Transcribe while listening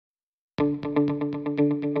Hi,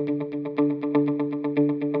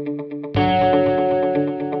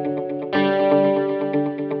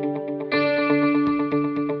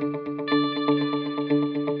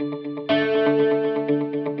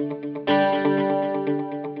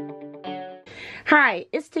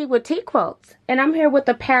 it's T with TeaQuilts, and I'm here with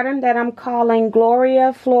a pattern that I'm calling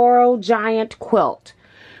Gloria Floral Giant Quilt.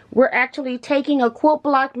 We're actually taking a quilt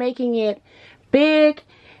block, making it big,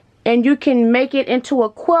 and you can make it into a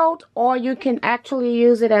quilt, or you can actually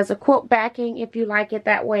use it as a quilt backing if you like it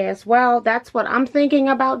that way as well. That's what I'm thinking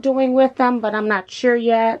about doing with them, but I'm not sure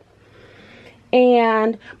yet.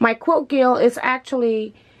 And my quilt guild is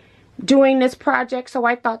actually doing this project, so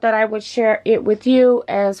I thought that I would share it with you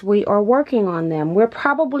as we are working on them. We're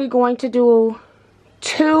probably going to do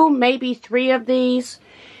 2, maybe 3 of these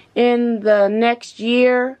in the next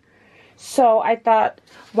year, so I thought,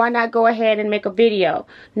 why not go ahead and make a video.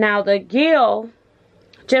 Now the guild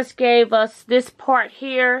just gave us this part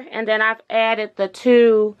here, and then I've added the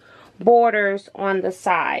 2 borders on the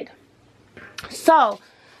side. So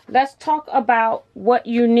let's talk about what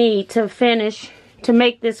you need to finish to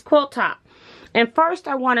make this quilt top. And first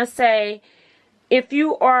I want to say, if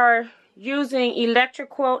you are using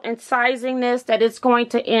electric quilt and sizing this, that it's going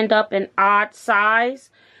to end up an odd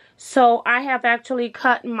size. So I have actually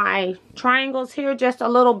cut my triangles here just a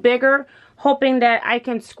little bigger, hoping that I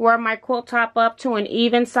can square my quilt top up to an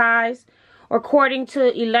even size. According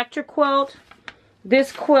to electric quilt,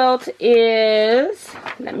 this quilt is,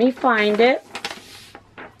 let me find it,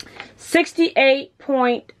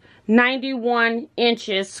 68.91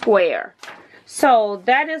 inches square. So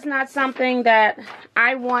that is not something that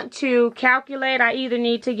I want to calculate. I either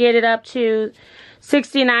need to get it up to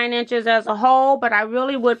 69 inches as a whole, but I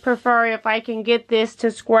really would prefer if I can get this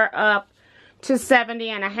to square up to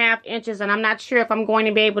 70.5 inches, and I'm not sure if I'm going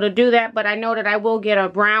to be able to do that, but I know that I will get a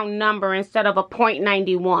round number instead of a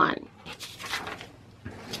 0.91.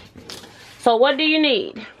 So what do you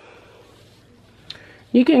need?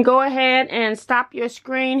 You can go ahead and stop your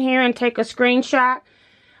screen here and take a screenshot.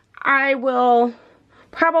 I will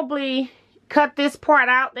probably cut this part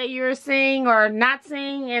out that you're seeing or not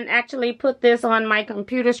seeing and actually put this on my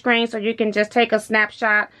computer screen so you can just take a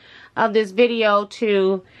snapshot of this video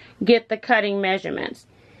to get the cutting measurements.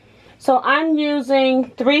 So I'm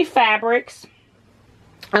using 3 fabrics.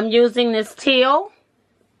 I'm using this teal,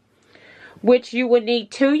 which you would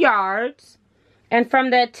need 2 yards. And from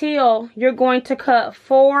that teal, you're going to cut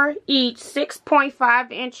 4 each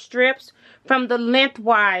 6.5 inch strips from the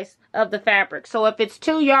lengthwise of the fabric. So if it's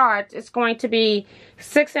 2 yards, it's going to be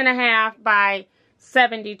 6.5 by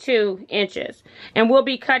 72 inches. And we'll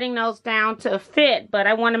be cutting those down to fit, but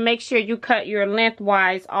I want to make sure you cut your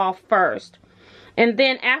lengthwise off first. And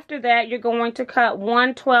then after that, you're going to cut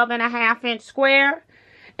 1 12.5 inch square,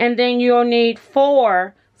 and then you'll need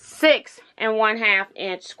 4 6.5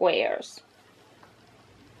 inch squares.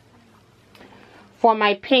 For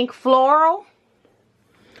my pink floral,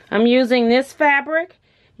 I'm using this fabric.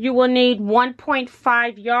 You will need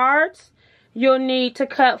 1.5 yards. You'll need to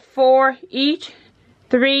cut 4 each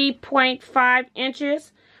 3.5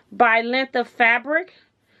 inches by length of fabric.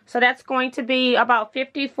 So that's going to be about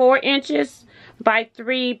 54 inches by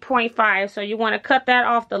 3.5. So you want to cut that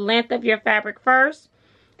off the length of your fabric first.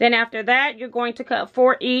 Then after that, you're going to cut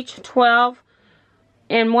 4 each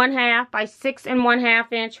 12.5 by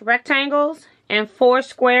 6.5 inch rectangles, and 4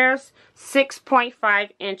 squares 6.5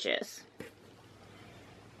 inches.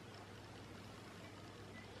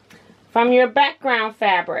 From your background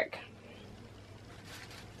fabric,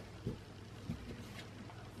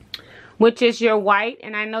 which is your white,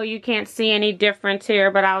 and I know you can't see any difference here,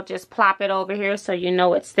 but I'll just plop it over here so you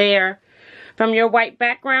know it's there. From your white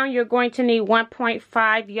background, you're going to need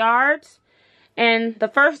 1.5 yards. And the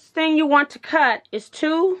first thing you want to cut is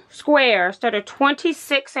 2 squares that are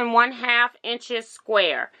 26.5 inches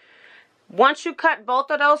square. Once you cut both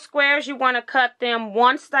of those squares, you want to cut them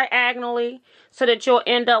once diagonally so that you'll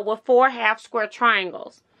end up with 4 half square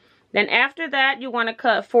triangles. Then after that, you want to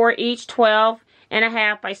cut 4 each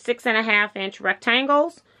 12.5 by 6.5 inch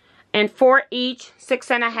rectangles and 4 each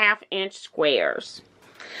 6.5 inch squares.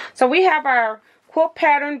 So we have our quilt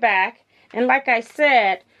pattern back, and like I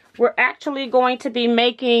said, we're actually going to be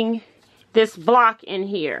making this block in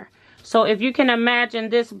here. So if you can imagine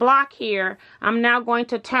this block here, I'm now going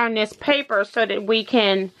to turn this paper so that we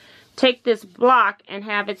can take this block and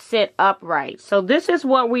have it sit upright. So this is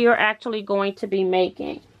what we are actually going to be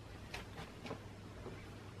making.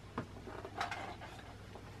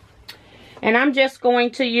 And I'm just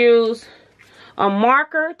going to use a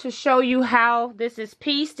marker to show you how this is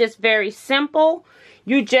pieced. It's very simple.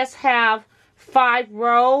 You just have 5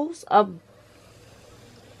 rows of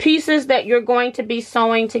pieces that you're going to be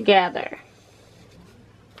sewing together.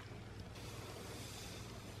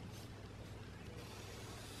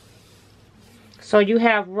 So you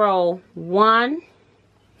have row 1,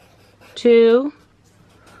 2,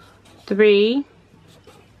 3,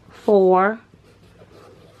 4,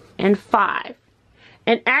 and 5.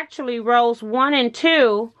 And actually rows 1 and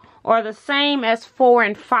 2 are the same as 4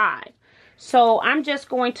 and 5. So I'm just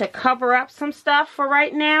going to cover up some stuff for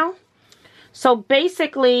right now. So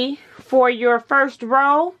basically for your first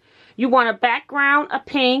row, you want a background, a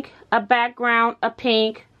pink, a background, a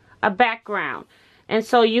pink, a background. And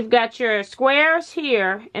so you've got your squares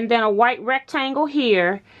here, and then a white rectangle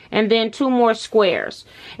here, and then 2 more squares.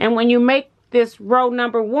 And when you make this row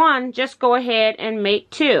number 1, just go ahead and make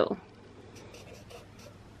 2.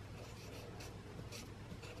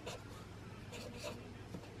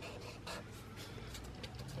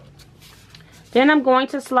 Then I'm going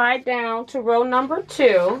to slide down to row number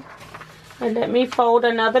 2. And let me fold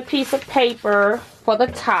another piece of paper for the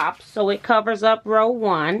top so it covers up row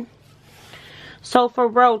 1. So for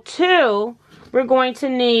row 2, we're going to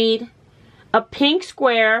need a pink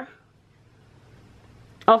square,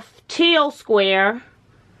 a teal square,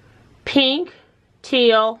 pink,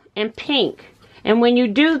 teal, and pink. And when you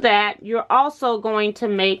do that, you're also going to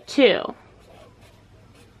make 2.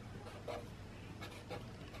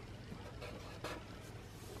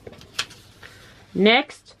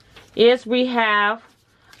 Next is we have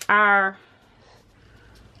our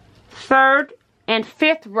 3rd and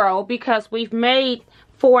 5th row, because we've made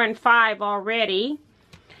 4 and 5 already.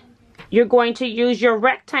 You're going to use your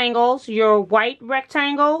rectangles, your white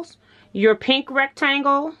rectangles, your pink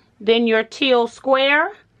rectangle, then your teal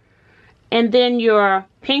square, and then your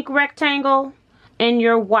pink rectangle and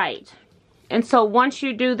your white. And so once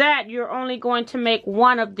you do that, you're only going to make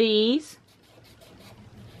 1 of these.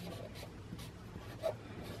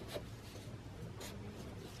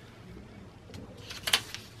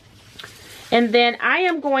 And then I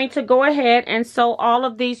am going to go ahead and sew all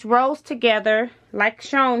of these rows together like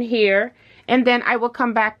shown here, and then I will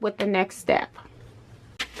come back with the next step.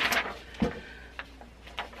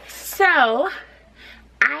 So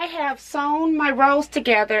I have sewn my rows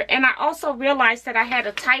together, and I also realized that I had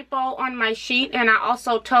a typo on my sheet, and I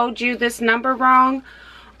also told you this number wrong.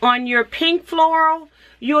 On your pink floral,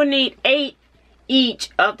 you'll need 8 each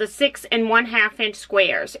of the 6 1/2 inch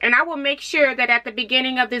squares, and I will make sure that at the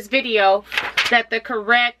beginning of this video that the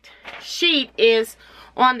correct sheet is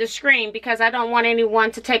on the screen, because I don't want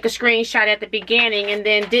anyone to take a screenshot at the beginning and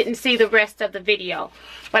then didn't see the rest of the video.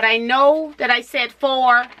 But I know that I said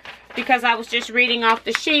 4 because I was just reading off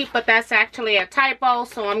the sheet, but that's actually a typo,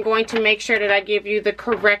 so I'm going to make sure that I give you the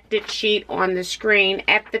corrected sheet on the screen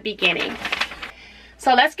at the beginning.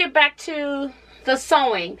 So let's get back to the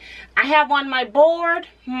sewing. I have on my board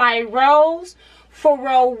my rows for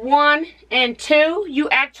row 1 and 2. You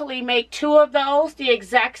actually make 2 of those, the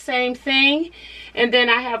exact same thing. And then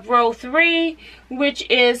I have row 3, which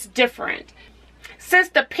is different. Since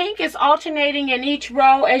the pink is alternating in each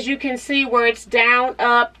row, as you can see where it's down,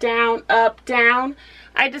 up, down, up, down,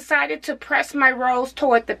 I decided to press my rows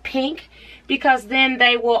toward the pink, because then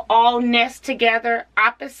they will all nest together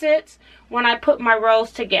opposites when I put my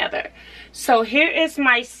rows together. So here is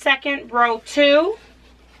my second row 2,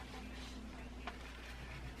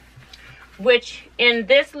 which in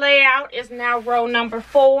this layout is now row number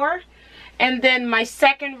 4, and then my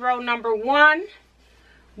second row number 1,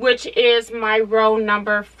 which is my row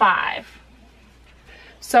number 5.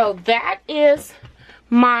 So that is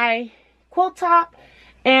my quilt top,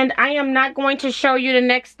 and I am not going to show you the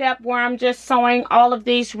next step where I'm just sewing all of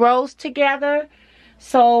these rows together.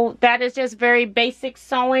 So that is just very basic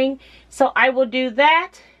sewing. So I will do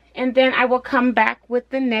that, and then I will come back with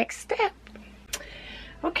the next step.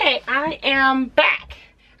 Okay, I am back.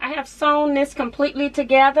 I have sewn this completely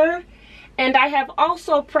together, and I have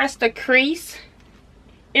also pressed a crease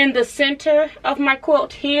in the center of my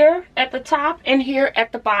quilt here at the top and here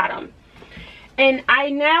at the bottom. And I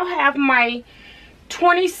now have my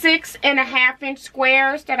 26 1/2 inch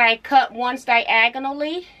squares that I cut once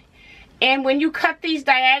diagonally. And when you cut these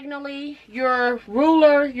diagonally, your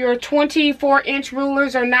ruler, your 24-inch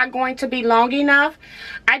rulers are not going to be long enough.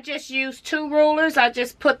 I just used 2 rulers. I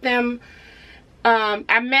just put them,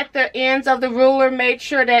 I met the ends of the ruler, made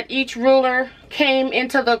sure that each ruler came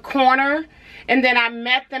into the corner, and then I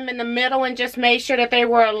met them in the middle and just made sure that they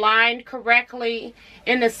were aligned correctly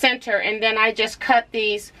in the center. And then I just cut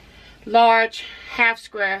these large half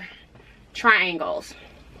square triangles.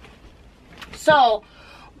 So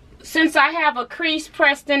since I have a crease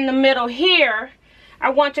pressed in the middle here, I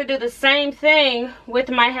want to do the same thing with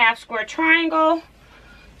my half square triangle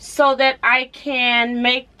so that I can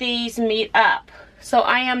make these meet up. So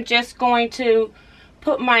I am just going to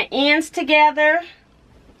put my ends together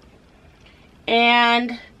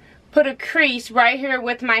and put a crease right here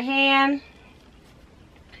with my hand,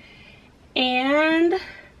 and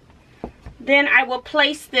then I will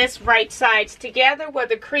place this right sides together where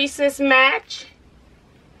the creases match,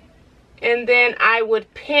 and then I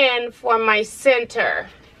would pin for my center,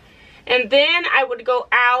 and then I would go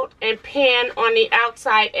out and pin on the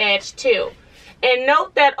outside edge too. And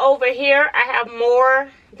note that over here I have more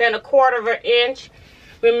than 1/4 of an inch.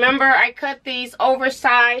 Remember, I cut these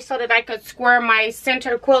oversized so that I could square my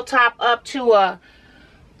center quilt top up to a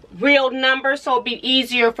real number, so it'd be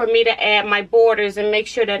easier for me to add my borders and make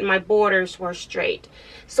sure that my borders were straight.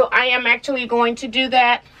 So I am actually going to do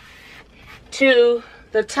that to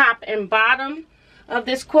the top and bottom of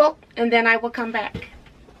this quilt, and then I will come back.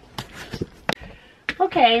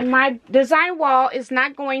 Okay, my design wall is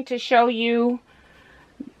not going to show you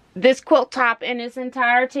this quilt top in its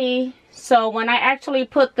entirety. So when I actually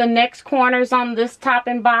put the next corners on this top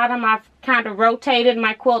and bottom, I've kind of rotated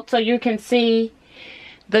my quilt so you can see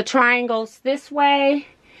the triangles this way,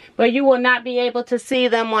 but you will not be able to see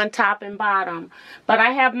them on top and bottom. But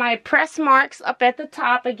I have my press marks up at the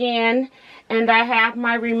top again, and I have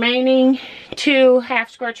my remaining 2 half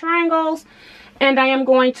square triangles, and I am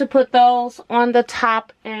going to put those on the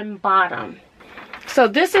top and bottom. So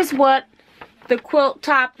this is what the quilt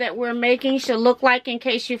top that we're making should look like, in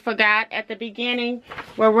case you forgot at the beginning,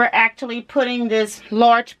 where we're actually putting this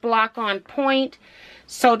large block on point,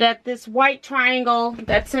 so that this white triangle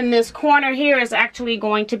that's in this corner here is actually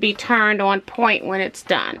going to be turned on point when it's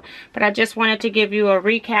done. But I just wanted to give you a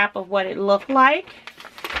recap of what it looked like.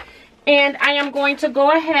 And I am going to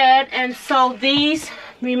go ahead and sew these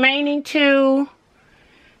remaining 2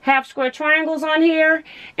 half square triangles on here,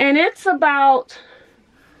 and it's about,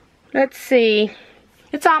 let's see,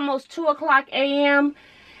 it's almost 2:00 a.m.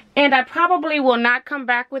 and I probably will not come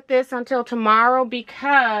back with this until tomorrow,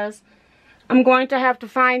 because I'm going to have to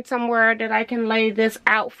find somewhere that I can lay this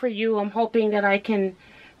out for you. I'm hoping that I can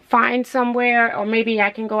find somewhere, or maybe I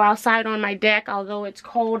can go outside on my deck, although it's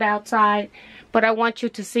cold outside. But I want you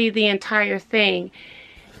to see the entire thing.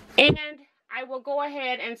 And I will go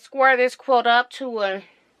ahead and square this quilt up to a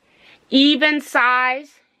even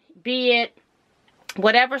size, be it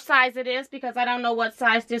whatever size it is, because I don't know what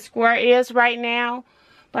size this square is right now.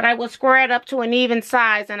 But I will square it up to an even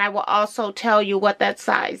size, and I will also tell you what that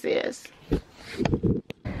size is.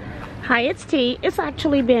 Hi, it's T. It's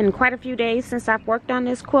actually been quite a few days since I've worked on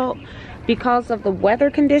this quilt. Because of the weather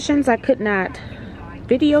conditions, I could not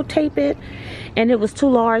videotape it, and it was too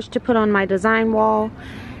large to put on my design wall.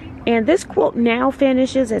 And this quilt now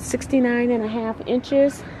finishes at 69.5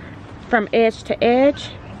 inches from edge to edge,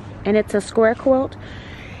 and it's a square quilt.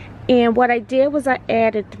 And what I did was I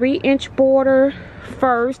added 3-inch border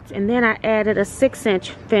first, and then I added a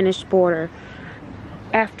 6-inch finished border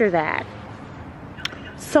after that.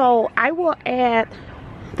 So I will add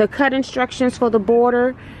the cut instructions for the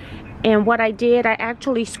border, and what I did, I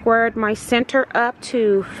actually squared my center up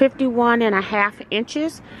to 51.5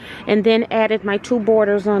 inches, and then added my 2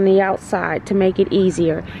 borders on the outside to make it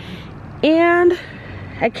easier. And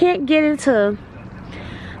I can't get it to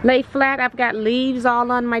lay flat. I've got leaves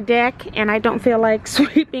all on my deck, and I don't feel like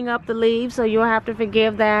sweeping up the leaves, so you'll have to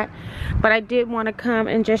forgive that. But I did want to come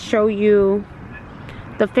and just show you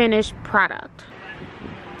the finished product.